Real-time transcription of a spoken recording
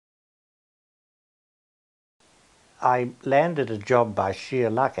I landed a job by sheer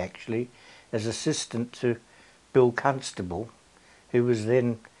luck, actually, as assistant to Bill Constable, who was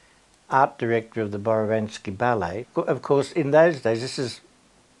then art director of the Borowansky Ballet. Of course, in those days, this is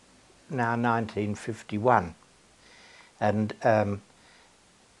now 1951, and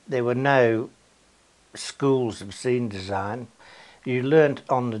there were no schools of scene design. You learnt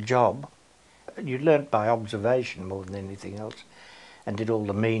on the job. You learnt by observation more than anything else, and did all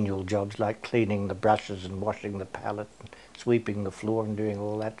the menial jobs like cleaning the brushes and washing the palette and sweeping the floor and doing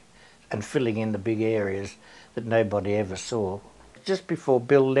all that, and filling in the big areas that nobody ever saw. Just before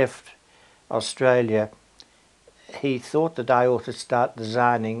Bill left Australia, he thought that I ought to start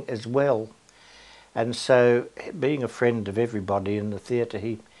designing as well, and so, being a friend of everybody in the theatre,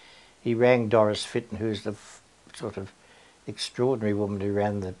 he rang Doris Fitton, who's the sort of extraordinary woman who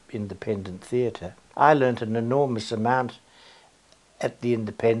ran the Independent Theatre. I learnt an enormous amount at the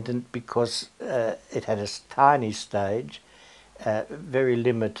Independent because it had a tiny stage, very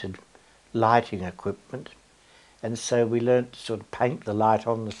limited lighting equipment, and so we learnt to sort of paint the light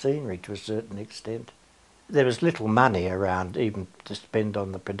on the scenery to a certain extent. There was little money around even to spend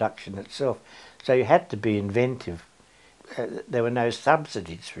on the production itself, so you had to be inventive. There were no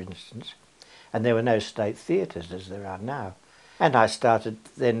subsidies, for instance, and there were no state theatres as there are now. And I started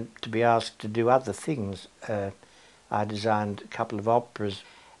then to be asked to do other things. I designed a couple of operas,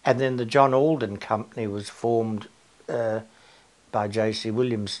 and then the John Alden Company was formed by J.C.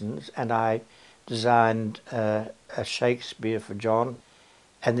 Williamson's, and I designed a Shakespeare for John,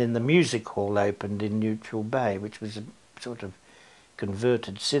 and then the music hall opened in Neutral Bay, which was a sort of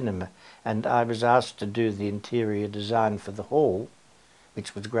converted cinema, and I was asked to do the interior design for the hall,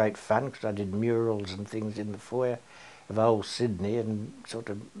 which was great fun because I did murals and things in the foyer of old Sydney, and sort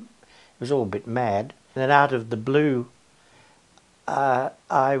of, it was all a bit mad. And then out of the blue, I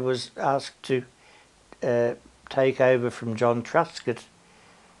was asked to take over from John Truscott,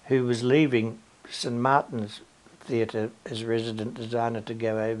 who was leaving St Martin's Theatre as resident designer to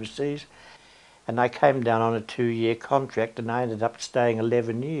go overseas, and I came down on a 2-year contract, and I ended up staying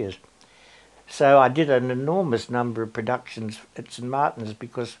 11 years. So I did an enormous number of productions at St Martin's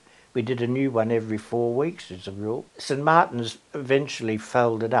because we did a new one every 4 weeks as a rule. St Martin's eventually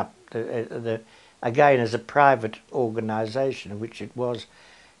folded up, again as a private organisation, which it was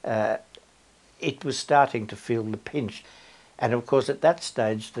starting to feel the pinch. And of course at that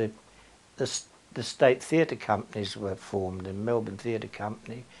stage the state theatre companies were formed, the Melbourne Theatre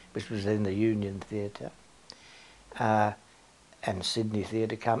Company, which was then the Union Theatre, and Sydney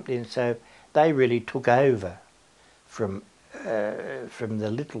Theatre Company, and so they really took over from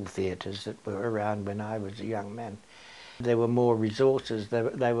the little theatres that were around when I was a young man. There were more resources,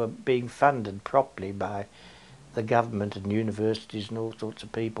 they were being funded properly by the government and universities and all sorts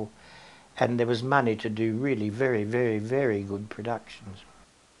of people, and there was money to do really very, very, very good productions.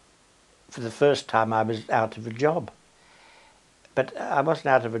 For the first time I was out of a job, but I wasn't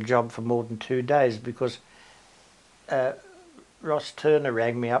out of a job for more than 2 days because Ross Turner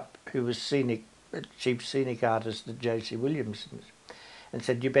rang me up, who was chief scenic artist at J.C. Williamson's, and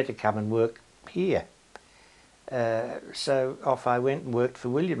said, "You better come and work here." So off I went and worked for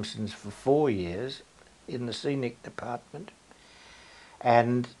Williamson's for 4 years in the scenic department,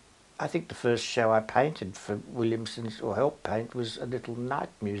 and I think the first show I painted for Williamson's, or helped paint, was a little night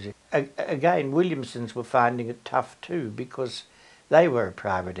music. Again, Williamson's were finding it tough too because they were a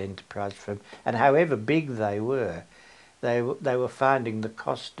private enterprise firm, and however big they were finding the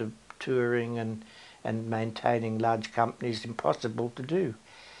cost of touring and maintaining large companies impossible to do.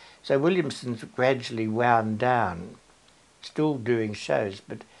 So Williamson's gradually wound down, still doing shows,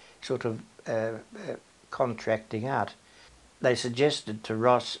 but sort of contracting out. They suggested to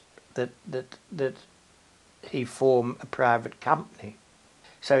Ross that he form a private company.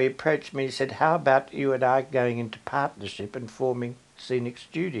 So he approached me and said, "How about you and I going into partnership and forming Scenic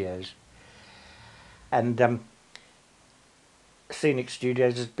Studios?" And Scenic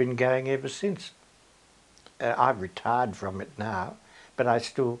Studios has been going ever since. I've retired from it now, but I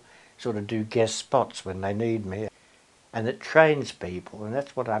still sort of do guest spots when they need me. And it trains people, and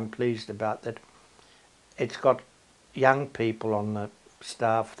that's what I'm pleased about, that it's got young people on the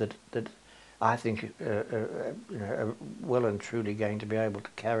staff that I think are well and truly going to be able to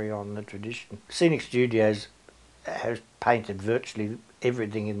carry on the tradition. Scenic Studios has painted virtually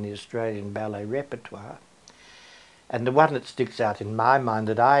everything in the Australian ballet repertoire, and the one that sticks out in my mind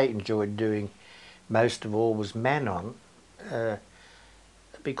that I enjoyed doing most of all was Manon,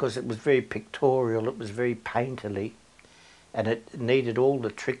 because it was very pictorial, it was very painterly, and it needed all the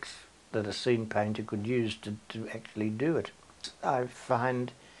tricks that a scene painter could use to actually do it. I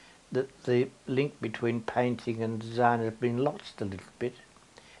find that the link between painting and design has been lost a little bit.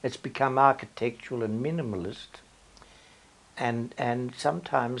 It's become architectural and minimalist, and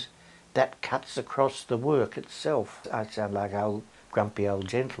sometimes that cuts across the work itself. I sound like a grumpy old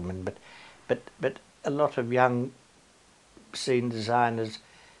gentleman, but a lot of young scene designers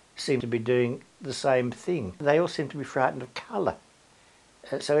seem to be doing the same thing. They all seem to be frightened of colour.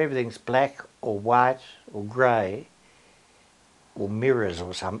 So everything's black or white or grey or mirrors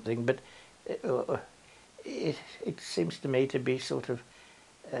or something, but it seems to me to be sort of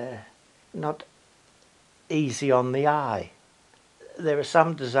not easy on the eye. There are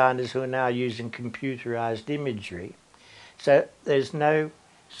some designers who are now using computerised imagery, so there's no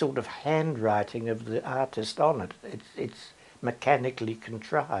sort of handwriting of the artist on it. It's mechanically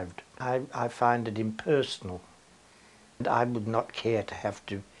contrived. I find it impersonal, and I would not care to have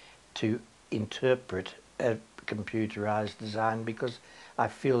to interpret a computerised design because I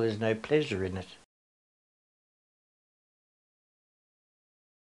feel there's no pleasure in it.